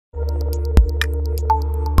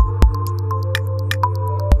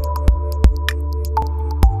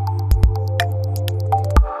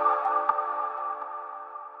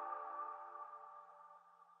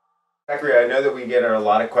I know that we get a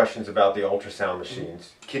lot of questions about the ultrasound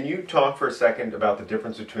machines. Can you talk for a second about the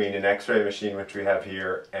difference between an X-ray machine, which we have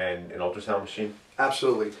here, and an ultrasound machine?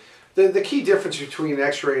 Absolutely. The key difference between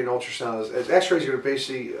X-ray and ultrasound is X-rays are going to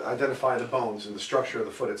basically identify the bones and the structure of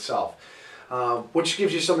the foot itself, which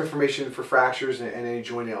gives you some information for fractures and any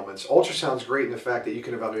joint ailments. Ultrasound is great in the fact that you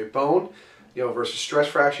can evaluate bone, versus stress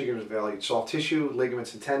fracture. You can evaluate soft tissue,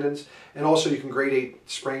 ligaments and tendons, and also you can gradate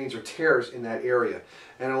sprains or tears in that area.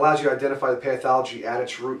 And it allows you to identify the pathology at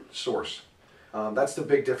its root source. That's the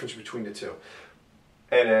big difference between the two.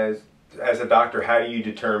 And as a doctor, how do you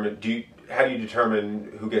determine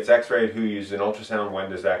who gets X-rayed, who uses an ultrasound?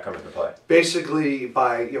 When does that come into play? Basically,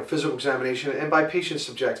 by physical examination and by patient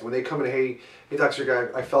subjective. When they come in, hey, Dr.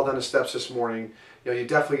 Guy, I fell down the steps this morning. You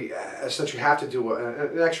definitely essentially have to do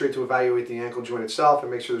an X-ray to evaluate the ankle joint itself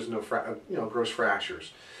and make sure there's no gross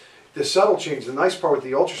fractures. The subtle change, the nice part with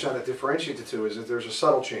the ultrasound that differentiates the two is that there's a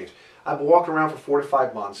subtle change. I've been walking around for 4 to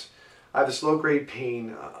 5 months. I have this low-grade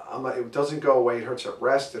pain. It doesn't go away. It hurts at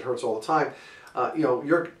rest. It hurts all the time.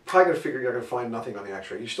 You're probably going to figure you're going to find nothing on the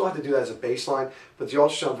X-ray. You still have to do that as a baseline, but the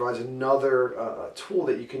ultrasound provides another tool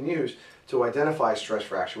that you can use to identify a stress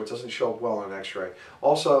fracture, which doesn't show up well on an X-ray.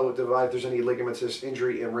 Also, if there's any ligamentous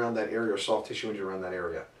injury around that area or soft tissue injury around that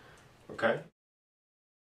area. Okay.